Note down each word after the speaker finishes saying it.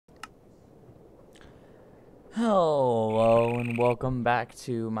Hello and welcome back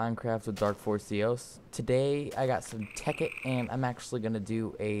to Minecraft with Dark Force Theos. Today I got some Tekkit and I'm actually going to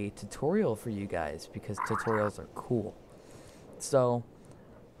do a tutorial for you guys because tutorials are cool. So,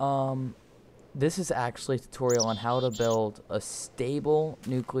 this is actually a tutorial on how to build a stable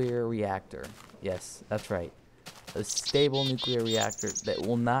nuclear reactor. Yes, that's right. A stable nuclear reactor that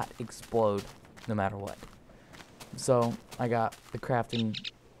will not explode no matter what. So, I got the crafting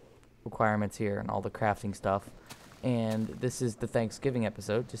requirements here and all the crafting stuff, and this is the Thanksgiving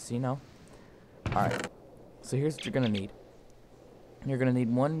episode, just so you know. Alright, so here's what you're gonna need. You're gonna need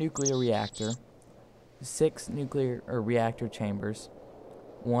one nuclear reactor, 6 nuclear or reactor chambers,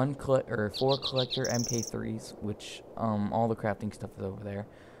 4 collector MK3s, which all the crafting stuff is over there,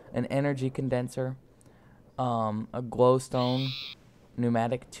 an energy condenser, a glowstone,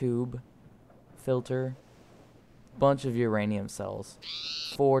 pneumatic tube, filter, bunch of uranium cells,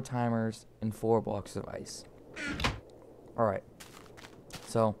 4 timers, and 4 blocks of ice. Alright,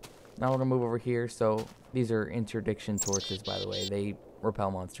 so now we're going to move over here. So these are interdiction torches, by the way. They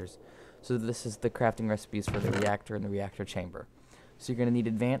repel monsters. So this is the crafting recipes for the reactor and the reactor chamber. So you're going to need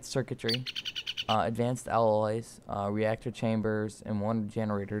advanced circuitry, advanced alloys, reactor chambers, and 1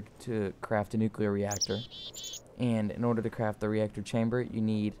 generator to craft a nuclear reactor. And in order to craft the reactor chamber, you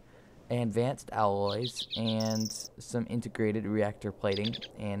need advanced alloys and some integrated reactor plating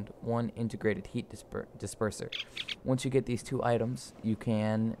and 1 integrated heat disperser. Once you get these 2 items, you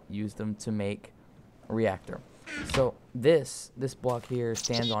can use them to make a reactor. So this block here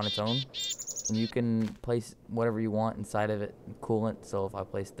stands on its own, and you can place whatever you want inside of it, coolant. So if I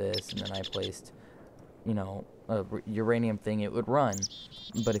placed this and then I placed, you know, a uranium thing, it would run.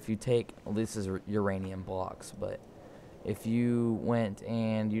 But if you take, well, this is uranium blocks, but if you went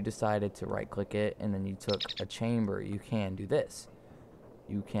and you decided to right click it and then you took a chamber, you can do this.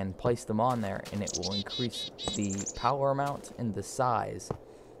 You can place them on there and it will increase the power amount and the size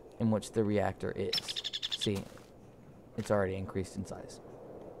in which the reactor is. See, it's already increased in size.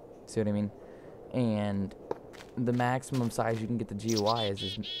 See what I mean? And the maximum size you can get the GUI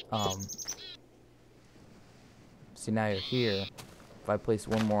is see, now you're here. If I place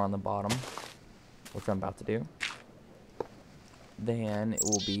 1 more on the bottom, which I'm about to do, then it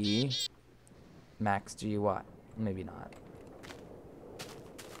will be max GUI. Maybe not.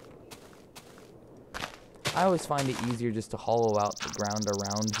 I always find it easier just to hollow out the ground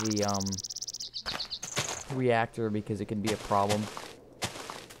around the reactor because it can be a problem.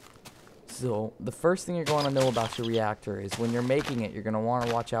 So the first thing you're going to know about your reactor is when you're making it, you're going to want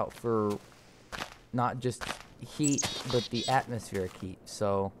to watch out for not just heat, but the atmospheric heat.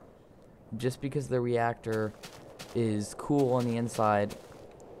 So just because the reactor is cool on the inside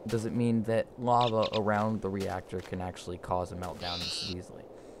doesn't mean that lava around the reactor can actually cause a meltdown just as easily.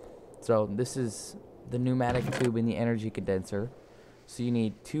 So this is the pneumatic tube and the energy condenser. So you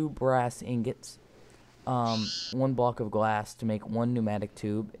need 2 brass ingots, 1 block of glass to make 1 pneumatic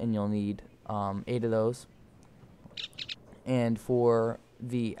tube, and you'll need 8 of those. And for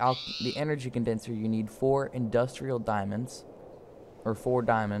the energy condenser, you need 4 industrial diamonds. Or 4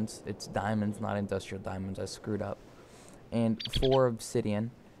 diamonds. It's diamonds, not industrial diamonds. I screwed up. And 4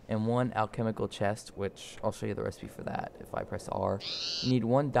 obsidian and 1 alchemical chest, which I'll show you the recipe for that if I press R. You need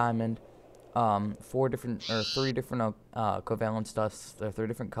 1 diamond, 3 different covalent stuffs. They're 3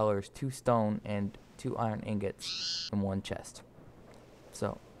 different colors, 2 stone, and 2 iron ingots, and 1 chest.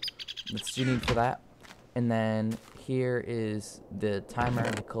 So that's what you need for that. And then here is the timer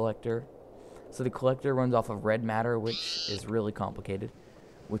and the collector. So the collector runs off of red matter, which is really complicated,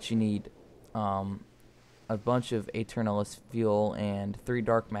 which you need a bunch of Aeternalis fuel and 3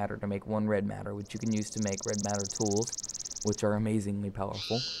 dark matter to make 1 red matter, which you can use to make red matter tools, which are amazingly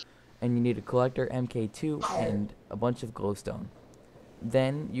powerful. And you need a collector MK2 and a bunch of glowstone.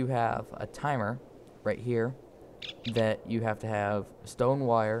 Then you have a timer right here that you have to have stone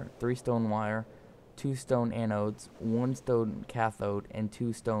wire, 3 stone wire, 2 stone anodes, 1 stone cathode, and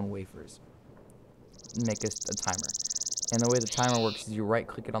 2 stone wafers. Make a timer. And the way the timer works is you right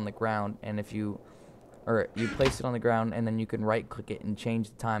click it on the ground, and if you place it on the ground and then you can right click it and change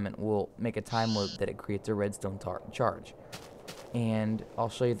the time, and it will make a time loop that it creates a redstone charge. And I'll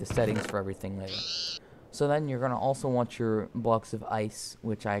show you the settings for everything later. So then you're going to also want your blocks of ice,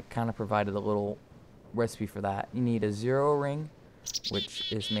 which I kind of provided a little recipe for that. You need a 0 ring,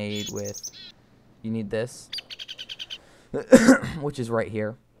 which is made with, you need this, which is right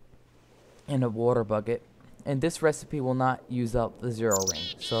here, and a water bucket. And this recipe will not use up the 0 ring,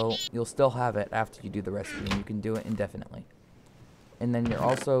 so you'll still have it after you do the recipe, and you can do it indefinitely. And then you're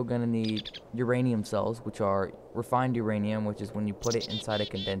also going to need uranium cells, which are refined uranium, which is when you put it inside a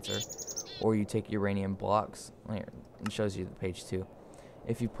condenser, or you take uranium blocks. Here, it shows you the page 2.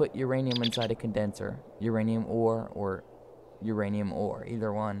 If you put uranium inside a condenser, uranium ore or uranium ore,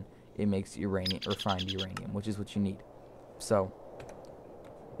 either one, it makes refined uranium, which is what you need. So,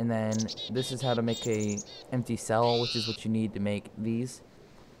 and then this is how to make a empty cell, which is what you need to make these.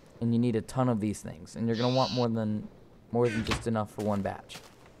 And you need a ton of these things, and you're gonna want more than just enough for one batch.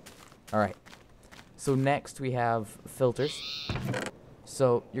 All right. So next we have filters.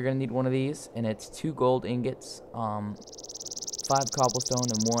 So you're gonna need one of these, and it's 2 gold ingots, 5 cobblestone,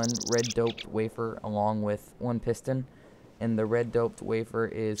 and 1 red doped wafer, along with 1 piston. And the red doped wafer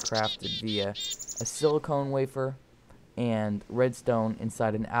is crafted via a silicone wafer and redstone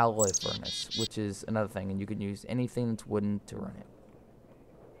inside an alloy furnace, which is another thing, and you can use anything that's wooden to run it.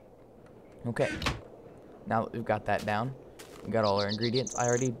 Okay, now that we've got that down, we got all our ingredients. I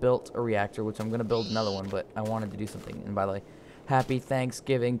already built a reactor, which I'm going to build another one, but I wanted to do something. And by the way, happy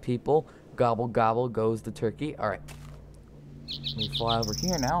Thanksgiving, people. Gobble, gobble goes the turkey. All right, let me fly over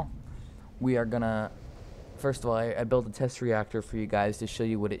here now. We are going to, first of all, I built a test reactor for you guys to show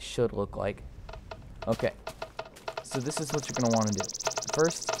you what it should look like. Okay, so this is what you're going to want to do.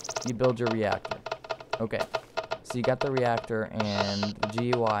 First, you build your reactor. Okay, so you got the reactor and the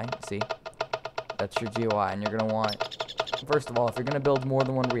GUI, see? That's your GUI, and you're going to want, first of all, if you're going to build more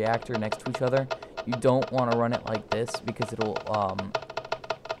than one reactor next to each other, you don't want to run it like this, because it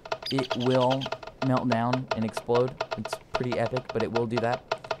will melt down and explode. It's pretty epic, but it will do that.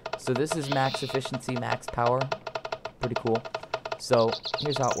 So this is max efficiency, max power. Pretty cool. So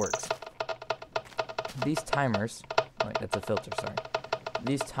here's how it works. These timers, wait, that's a filter, sorry.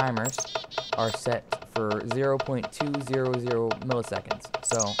 These timers are set for 0.200 milliseconds,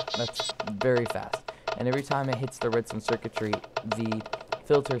 so that's very fast. And every time it hits the redstone circuitry, the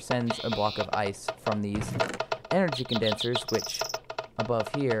filter sends a block of ice from these energy condensers, which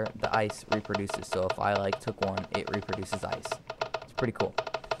above here, the ice reproduces. So if I took one, it reproduces ice. It's pretty cool.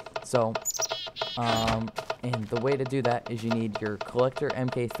 So, and the way to do that is you need your collector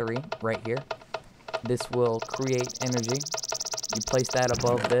MK3 right here. This will create energy. You place that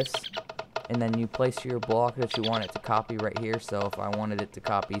above this, and then you place your block that you want it to copy right here. So if I wanted it to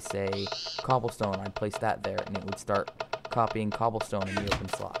copy, say, cobblestone, I'd place that there, and it would start copying cobblestone in the open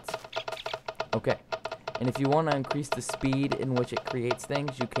slots. Okay, and if you want to increase the speed in which it creates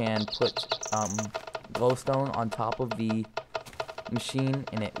things, you can put glowstone on top of the machine,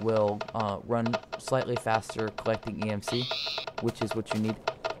 and it will run slightly faster collecting EMC, which is what you need.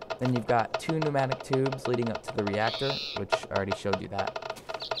 Then you've got 2 pneumatic tubes leading up to the reactor, which I already showed you that.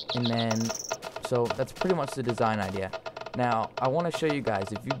 And then, so that's pretty much the design idea. Now, I want to show you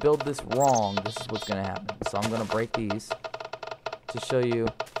guys, if you build this wrong, this is what's going to happen. So I'm going to break these to show you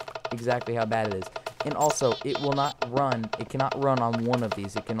exactly how bad it is. And also, it will not run, it cannot run on one of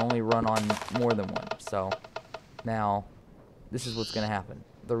these. It can only run on more than one. So, now, this is what's going to happen.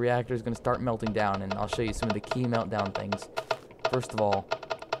 The reactor is going to start melting down, and I'll show you some of the key meltdown things. First of all,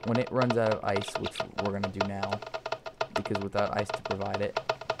 when it runs out of ice, which we're going to do now, because without ice to provide it.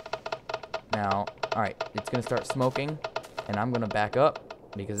 Now, alright, it's going to start smoking, and I'm going to back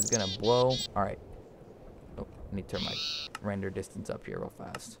up, because it's going to blow. Alright. Oh, I need to turn my render distance up here real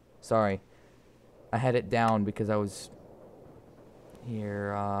fast. Sorry. I had it down because I was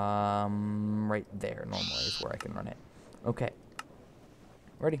here, right there normally is where I can run it. Okay.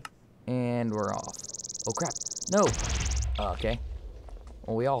 Ready? And we're off. Oh crap. No! Okay.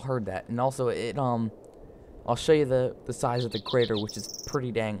 Well, we all heard that. And also, I'll show you the size of the crater, which is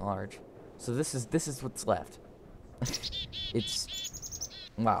pretty dang large. So this is what's left. It's,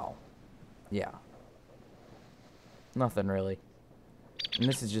 wow. Yeah. Nothing really. And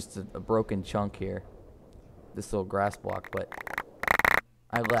this is just a broken chunk here. This little grass block, but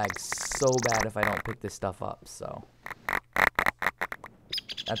I lag so bad if I don't pick this stuff up, so.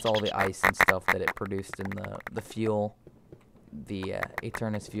 That's all the ice and stuff that it produced in the fuel. The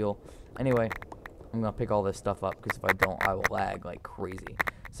Eternus fuel. Anyway, I'm going to pick all this stuff up, because if I don't, I will lag like crazy.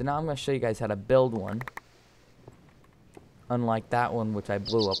 So now I'm going to show you guys how to build one. Unlike that one, which I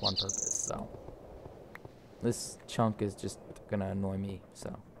blew up on purpose, so. This chunk is just going to annoy me,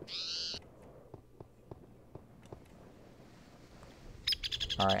 so.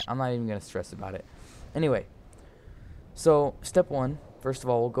 Alright, I'm not even going to stress about it. Anyway, so step 1, first of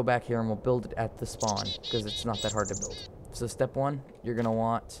all, we'll go back here and we'll build it at the spawn, because it's not that hard to build. So step 1, you're going to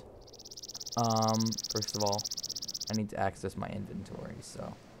want, first of all, I need to access my inventory,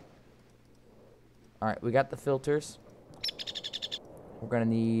 so. Alright, we got the filters. We're going to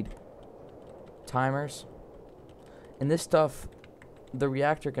need timers. And this stuff, the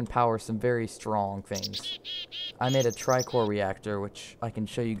reactor can power some very strong things. I made a tri-core reactor, which I can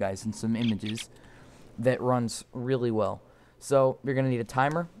show you guys in some images, that runs really well. So you're going to need a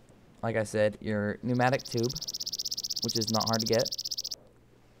timer, like I said, your pneumatic tube, which is not hard to get.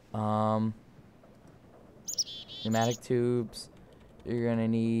 Pneumatic tubes, you're going to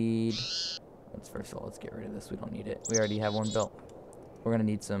need, first of all, let's get rid of this, we don't need it. We already have one built. We're going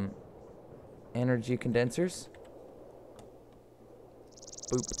to need some energy condensers.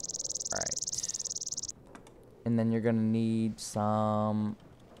 Boop. Alright. And then you're going to need some,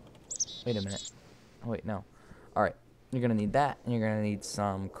 wait a minute. Oh, wait, no. Alright. You're going to need that, and you're going to need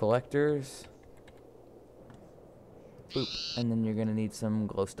some collectors. Boop. And then you're going to need some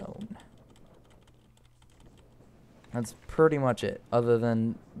glowstone. That's pretty much it, other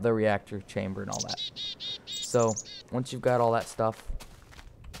than the reactor chamber and all that. So, once you've got all that stuff,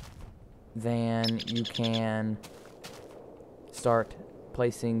 then you can start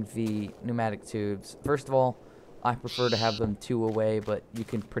placing the pneumatic tubes. First of all, I prefer to have them 2 away, but you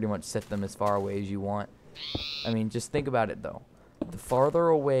can pretty much set them as far away as you want. I mean, just think about it, though. The farther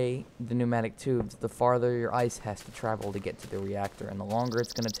away the pneumatic tubes, the farther your ice has to travel to get to the reactor, and the longer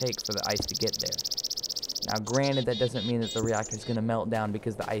it's going to take for the ice to get there. Now, granted, that doesn't mean that the reactor is going to melt down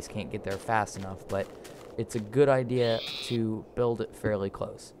because the ice can't get there fast enough, but it's a good idea to build it fairly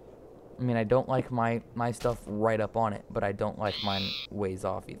close. I mean, I don't like my stuff right up on it, but I don't like mine ways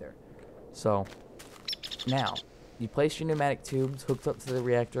off either. So, now, you place your pneumatic tubes hooked up to the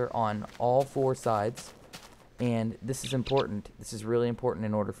reactor on all 4 sides, and this is important. This is really important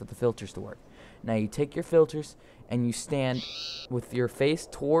in order for the filters to work. Now, you take your filters and you stand with your face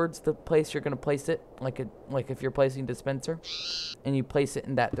towards the place you're going to place it, like if you're placing a dispenser, and you place it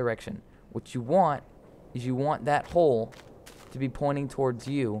in that direction. What you want is you want that hole to be pointing towards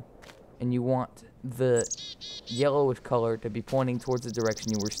you, and you want the yellowish color to be pointing towards the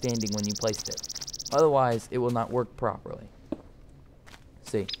direction you were standing when you placed it. Otherwise, it will not work properly.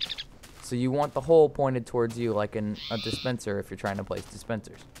 See? So you want the hole pointed towards you like in a dispenser if you're trying to place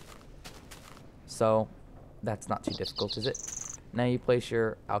dispensers. So, that's not too difficult, is it? Now you place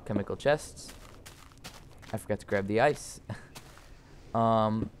your alchemical chests. I forgot to grab the ice.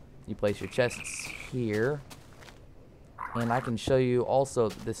 You place your chests here. And I can show you also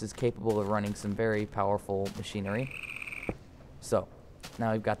that this is capable of running some very powerful machinery. So,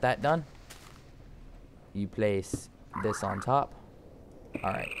 now we've got that done. You place this on top.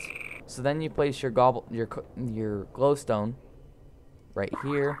 Alright. So then you place your glowstone right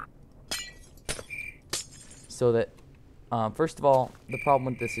here. So that, first of all, the problem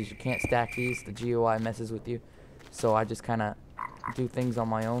with this is you can't stack these. The GUI messes with you. So I just kind of do things on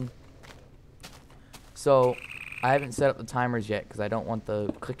my own. So I haven't set up the timers yet because I don't want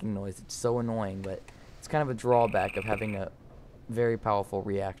the clicking noise. It's so annoying, but it's kind of a drawback of having a very powerful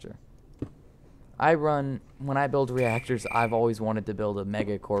reactor. When I build reactors, I've always wanted to build a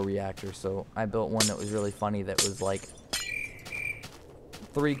mega core reactor, so I built one that was really funny that was like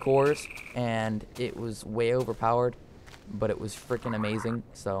 3 cores, and it was way overpowered, but it was freaking amazing,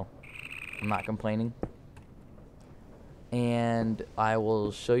 so I'm not complaining. And I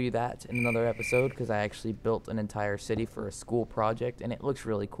will show you that in another episode, because I actually built an entire city for a school project, and it looks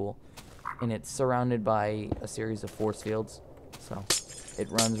really cool. And it's surrounded by a series of force fields, so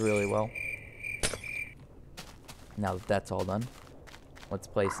it runs really well. Now that that's all done, let's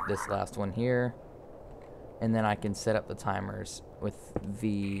place this last one here, and then I can set up the timers with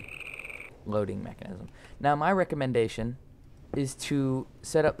the loading mechanism. Now my recommendation is to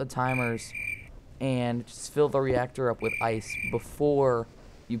set up the timers and just fill the reactor up with ice before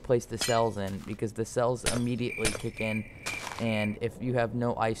you place the cells in, because the cells immediately kick in, and if you have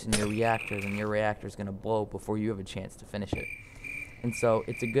no ice in your reactor, then your reactor is going to blow before you have a chance to finish it. And so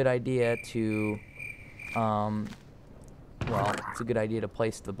it's a good idea to it's a good idea to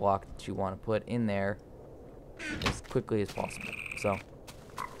place the block that you want to put in there as quickly as possible. So,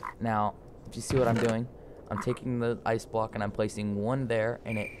 now, if you see what I'm doing, I'm taking the ice block and I'm placing one there,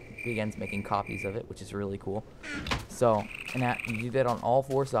 and it begins making copies of it, which is really cool. So, and you do that on all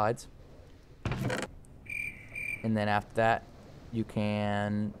 4 sides. And then after that, you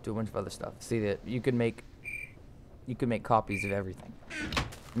can do a bunch of other stuff. See that you could make copies of everything.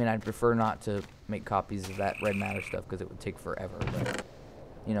 I mean, I'd prefer not to make copies of that red matter stuff because it would take forever, but,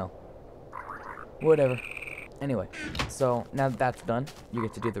 you know, whatever. Anyway, so now that that's done, you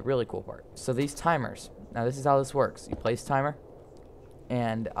get to do the really cool part. So these timers, now this is how this works. You place timer,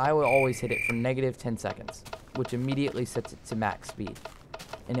 and I will always hit it for -10 seconds, which immediately sets it to max speed.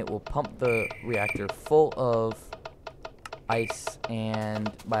 And it will pump the reactor full of ice,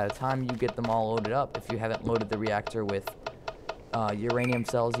 and by the time you get them all loaded up, if you haven't loaded the reactor with uranium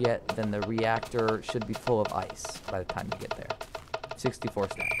cells yet, then the reactor should be full of ice by the time you get there. 64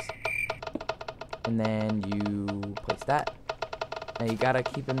 stacks. And then you place that. Now you gotta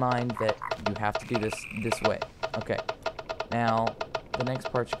keep in mind that you have to do this way. Okay. Now, the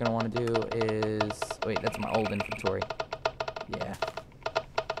next part you're gonna want to do is... Wait, that's my old inventory. Yeah.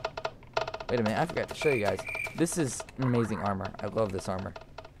 Wait a minute, I forgot to show you guys. This is an amazing armor. I love this armor.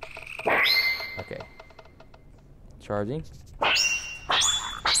 Okay. Charging.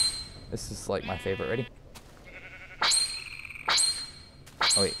 This is like my favorite. Ready?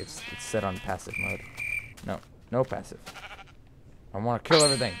 Oh wait, it's set on passive mode. No passive. I want to kill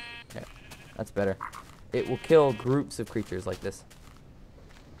everything. Okay, that's better. It will kill groups of creatures like this.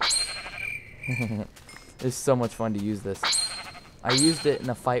 It's so much fun to use this. I used it in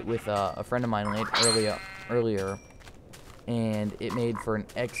a fight with a friend of mine earlier, and it made for an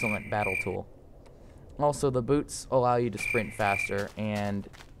excellent battle tool. Also, the boots allow you to sprint faster, and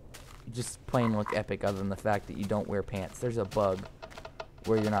just plain look epic other than the fact that you don't wear pants. There's a bug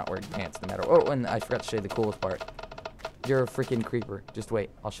where you're not wearing pants no matter. Oh, and I forgot to show you the coolest part. You're a freaking creeper. Just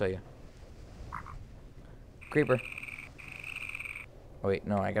wait, I'll show you. Creeper. Oh wait,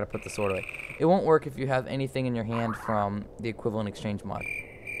 no, I gotta put the sword away. It won't work if you have anything in your hand from the equivalent exchange mod.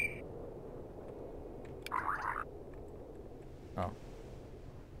 Oh.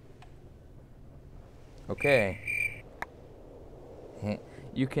 Okay.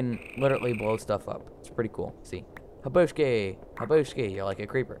 You can literally blow stuff up. It's pretty cool. See? Haboshke! Haboshke! You're like a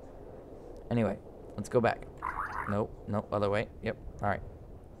creeper. Anyway, let's go back. Nope, other way. Yep, alright.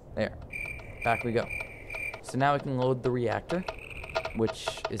 There. Back we go. So now we can load the reactor,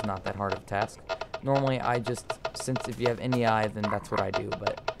 which is not that hard of a task. Normally, since if you have any eye, then that's what I do,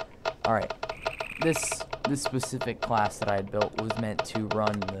 but... Alright. This specific class that I had built was meant to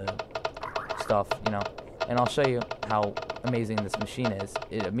run the stuff, you know. And I'll show you how amazing this machine is.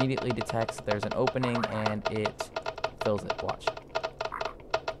 It immediately detects there's an opening, and it fills it. Watch.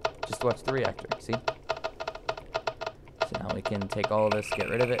 Just watch the reactor, see? So now we can take all of this, get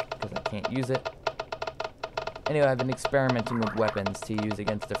rid of it, because I can't use it. Anyway, I've been experimenting with weapons to use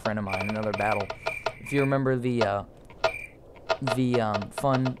against a friend of mine, another battle. If you remember the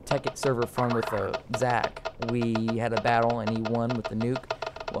fun Tekkit server fun with Zach, we had a battle and he won with the nuke.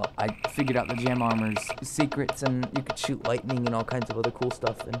 Well, I figured out the gem armor's secrets, and you could shoot lightning and all kinds of other cool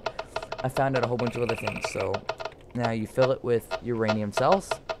stuff, and I found out a whole bunch of other things. So now you fill it with uranium cells.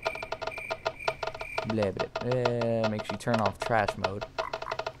 Blah, blah, blah. Make sure you turn off trash mode.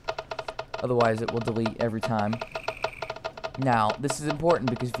 Otherwise, it will delete every time. Now, this is important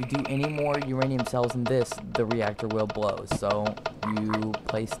because if you do any more uranium cells than this, the reactor will blow. So you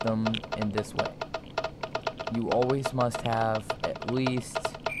place them in this way. You always must have at least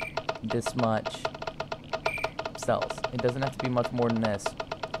this much cells. It doesn't have to be much more than this,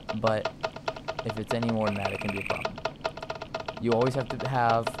 but if it's any more than that, it can be a problem. You always have to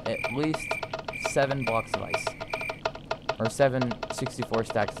have at least 7 blocks of ice, or 7 64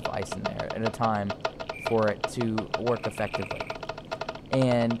 stacks of ice in there at a time for it to work effectively.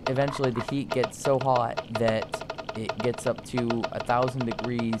 And eventually the heat gets so hot that it gets up to 1,000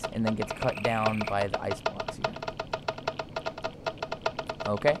 degrees and then gets cut down by the ice blocks here.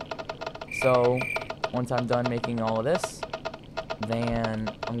 Okay, so once I'm done making all of this, then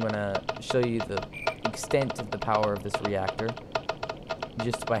I'm gonna show you the extent of the power of this reactor,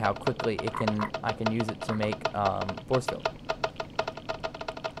 just by how quickly I can use it to make force field.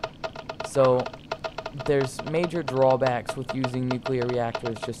 So there's major drawbacks with using nuclear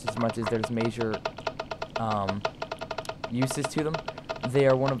reactors just as much as there's major uses to them. They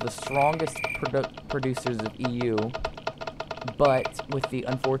are one of the strongest producers of EU, but with the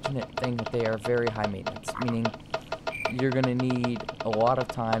unfortunate thing that they are very high maintenance, meaning you're going to need a lot of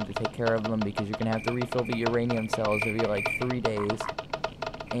time to take care of them because you're going to have to refill the uranium cells every like 3 days,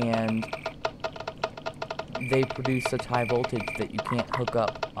 and they produce such high voltage that you can't hook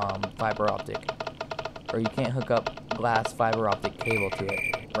up fiber optic, or you can't hook up glass fiber optic cable to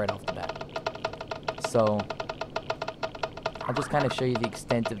it right off the bat. So I'll just kind of show you the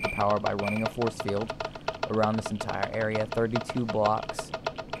extent of the power by running a force field around this entire area, 32 blocks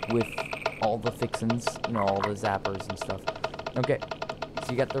with all the fixins, you know, all the zappers and stuff. Okay,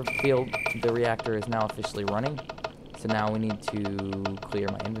 so you got the field, the reactor is now officially running. So now we need to clear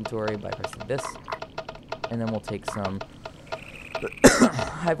my inventory by pressing this, and then we'll take some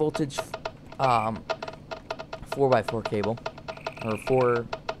high voltage 4x4 cable, or 4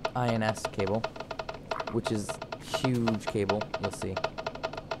 INS cable, which is huge cable. You'll see.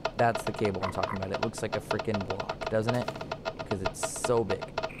 That's the cable I'm talking about. It looks like a freaking block, doesn't it? Because it's so big.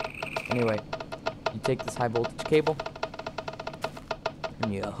 Anyway, you take this high voltage cable,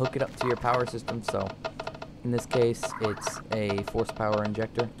 and you hook it up to your power system. So in this case, it's a force power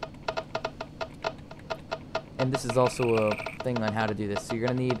injector. And this is also a thing on how to do this. So you're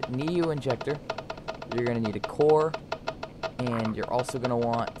going to need an EU injector, you're going to need a core, and you're also going to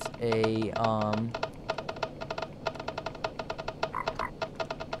want a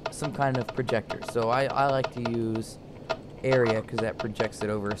some kind of projector. So I like to use area because that projects it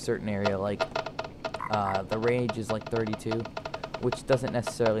over a certain area. Like the range is like 32, which doesn't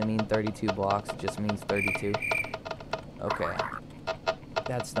necessarily mean 32 blocks, it just means 32. Okay,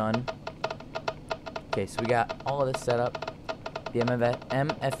 that's done. Okay, so we got all of this set up. The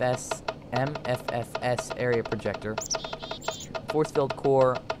MFFS area projector, force field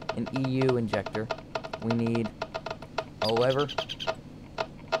core, an EU injector. We need a lever.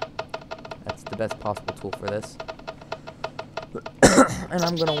 That's the best possible tool for this. And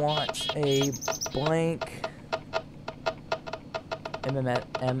I'm gonna want a blank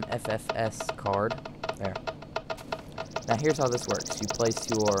MFFS card. There. Now here's how this works. You place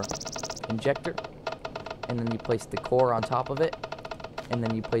your injector, and then you place the core on top of it, and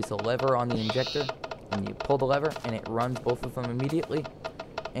then you place a lever on the injector, and you pull the lever, and it runs both of them immediately.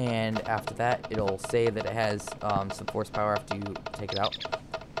 And after that, it'll say that it has some force power after you take it out.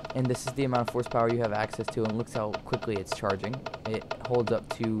 And this is the amount of force power you have access to, and looks how quickly it's charging. It holds up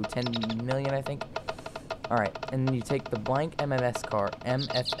to 10 million, I think. Alright, and then you take the blank MFFS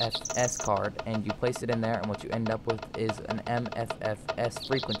card, and you place it in there, and what you end up with is an MFFS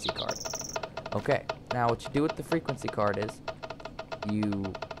frequency card. Okay, now what you do with the frequency card is, you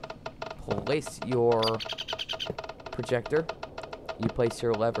place your projector, you place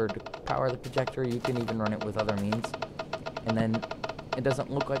your lever to power the projector. You can even run it with other means, and then it doesn't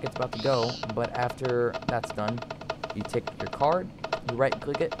look like it's about to go, but after that's done, you take your card, you right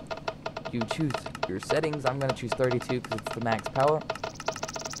click it, you choose your settings. I'm going to choose 32 because it's the max power.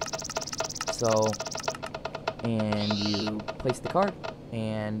 So, and you place the card,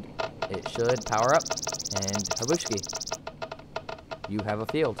 and it should power up, and habushki, you have a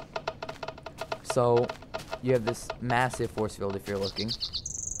field. So you have this massive force field if you're looking.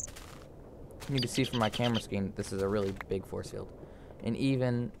 You can see from my camera screen, this is a really big force field. And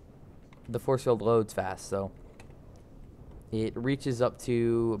even the force field loads fast, so it reaches up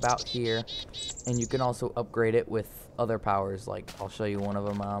to about here. And you can also upgrade it with other powers, like I'll show you one of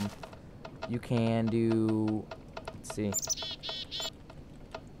them. You can do, let's see,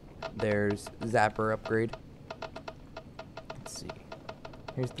 there's zapper upgrade. Let's see,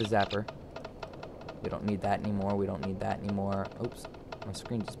 here's the zapper. We don't need that anymore. We don't need that anymore. Oops, my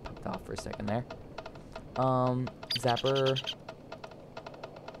screen just popped off for a second there. Zapper.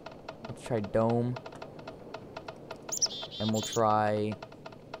 Let's try dome. And we'll try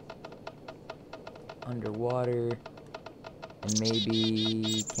underwater. And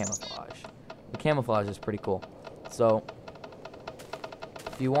maybe camouflage. The camouflage is pretty cool. So,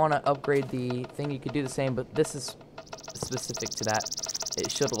 if you want to upgrade the thing, you could do the same, but this is specific to that.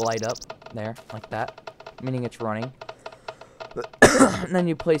 It should light up there, like that, meaning it's running. And then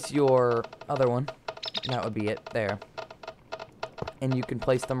you place your other one. That would be it there. And you can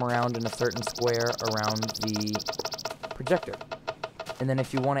place them around in a certain square around the projector. And then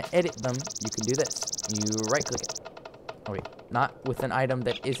if you want to edit them, you can do this. You right click it. Oh wait, not with an item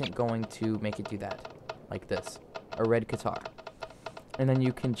that isn't going to make it do that. Like this, a red guitar. And then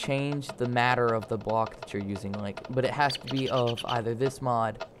you can change the matter of the block that you're using, but it has to be of either this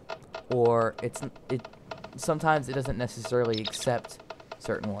mod, or sometimes it doesn't necessarily accept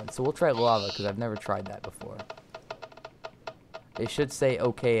certain ones. So we'll try lava, because I've never tried that before. It should say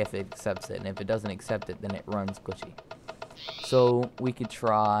okay if it accepts it, and if it doesn't accept it, then it runs glitchy. So we could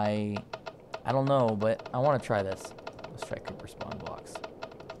try, I don't know, but I want to try this. Let's try creeper spawn blocks.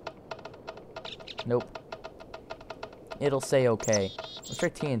 Nope. It'll say okay. Let's try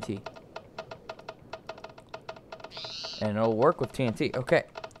TNT. And it'll work with TNT. Okay.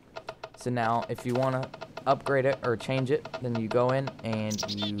 So now, if you want to upgrade it or change it, then you go in and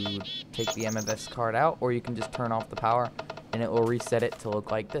you take the MFS card out, or you can just turn off the power, and it will reset it to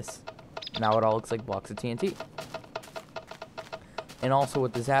look like this. Now it all looks like blocks of TNT. And also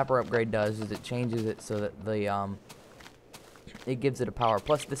what the zapper upgrade does is it changes it so that the it gives it a power.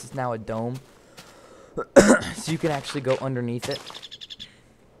 Plus this is now a dome. So you can actually go underneath it.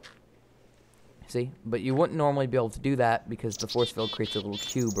 See? But you wouldn't normally be able to do that because the force field creates a little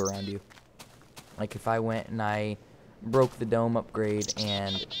cube around you. Like if I went and I broke the dome upgrade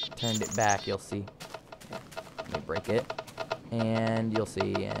and turned it back, you'll see. Let me break it. And you'll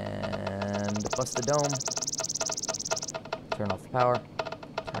see. And bust the dome. Turn off the power.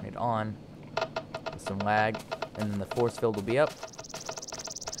 Turn it on. With some lag. And then the force field will be up.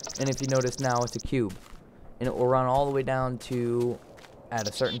 And if you notice now, it's a cube. And it will run all the way down to, at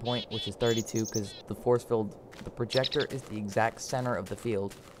a certain point, which is 32, because the force field, the projector is the exact center of the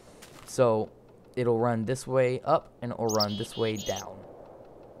field. So it'll run this way up, and it will run this way down.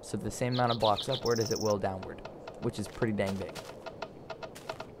 So the same amount of blocks upward as it will downward, which is pretty dang big.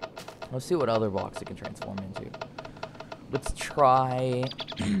 Let's see what other blocks it can transform into. Let's try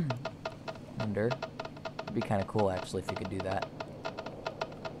under. It'd be kind of cool, actually, if you could do that.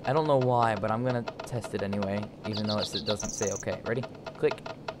 I don't know why, but I'm going to test it anyway, even though it doesn't say okay. Ready? Click.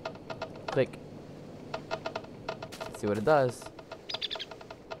 Click. Let's see what it does.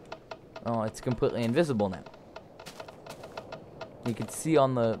 Oh, it's completely invisible now. You can see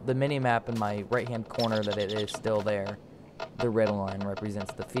on the mini-map in my right-hand corner that it is still there. The red line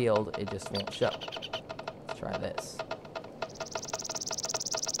represents the field. It just won't show. Let's try this.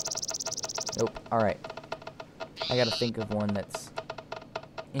 Nope. Alright. I gotta think of one that's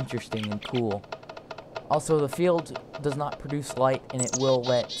interesting and cool. Also, the field does not produce light, and it will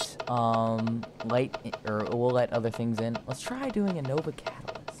let it will let other things in. Let's try doing a Nova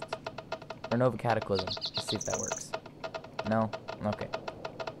Catalyst. Or Nova Cataclysm. Let's see if that works. No? Okay.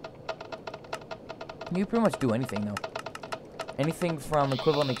 You can pretty much do anything, though. Anything from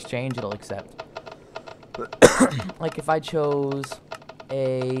equivalent exchange, it'll accept. Like if I chose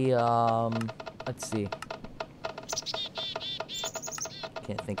a, let's see.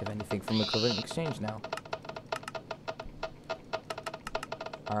 Can't think of anything from equivalent exchange now.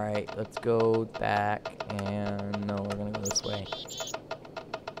 Alright, let's go back, and no, we're gonna go this way.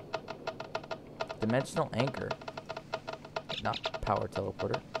 Dimensional anchor. Not power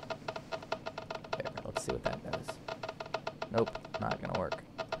teleporter. There, let's see what that does. Nope, not gonna work.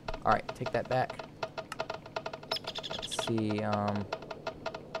 Alright, take that back. Let's see,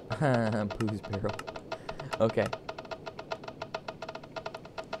 Booze Barrel. Okay.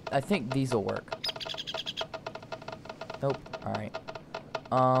 I think these will work. Nope, alright.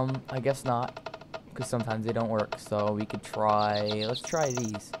 I guess not, because sometimes they don't work, so we could try, let's try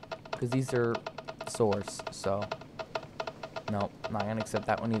these, because these are source, so, nope, not gonna accept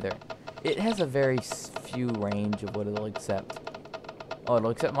that one either. It has a very few range of what it'll accept. Oh, it'll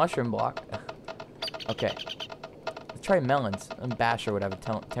accept mushroom block. Okay. Let's try melons. And Basher would have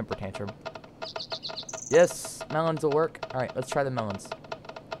a temper tantrum. Yes, melons will work. Alright, let's try the melons.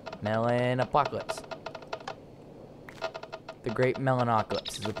 Melon apocalypse. The great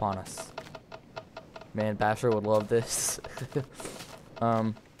melonocalypse is upon us. Man, Basher would love this.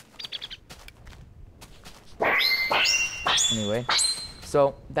 Anyway.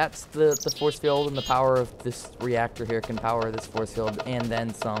 So, that's the force field, and the power of this reactor here can power this force field, and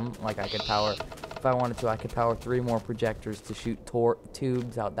then some. Like, I could power, if I wanted to, I could power 3 more projectors to shoot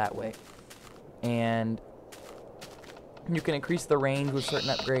tubes out that way. And you can increase the range with certain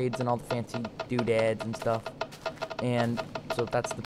upgrades and all the fancy doodads and stuff. And so that's the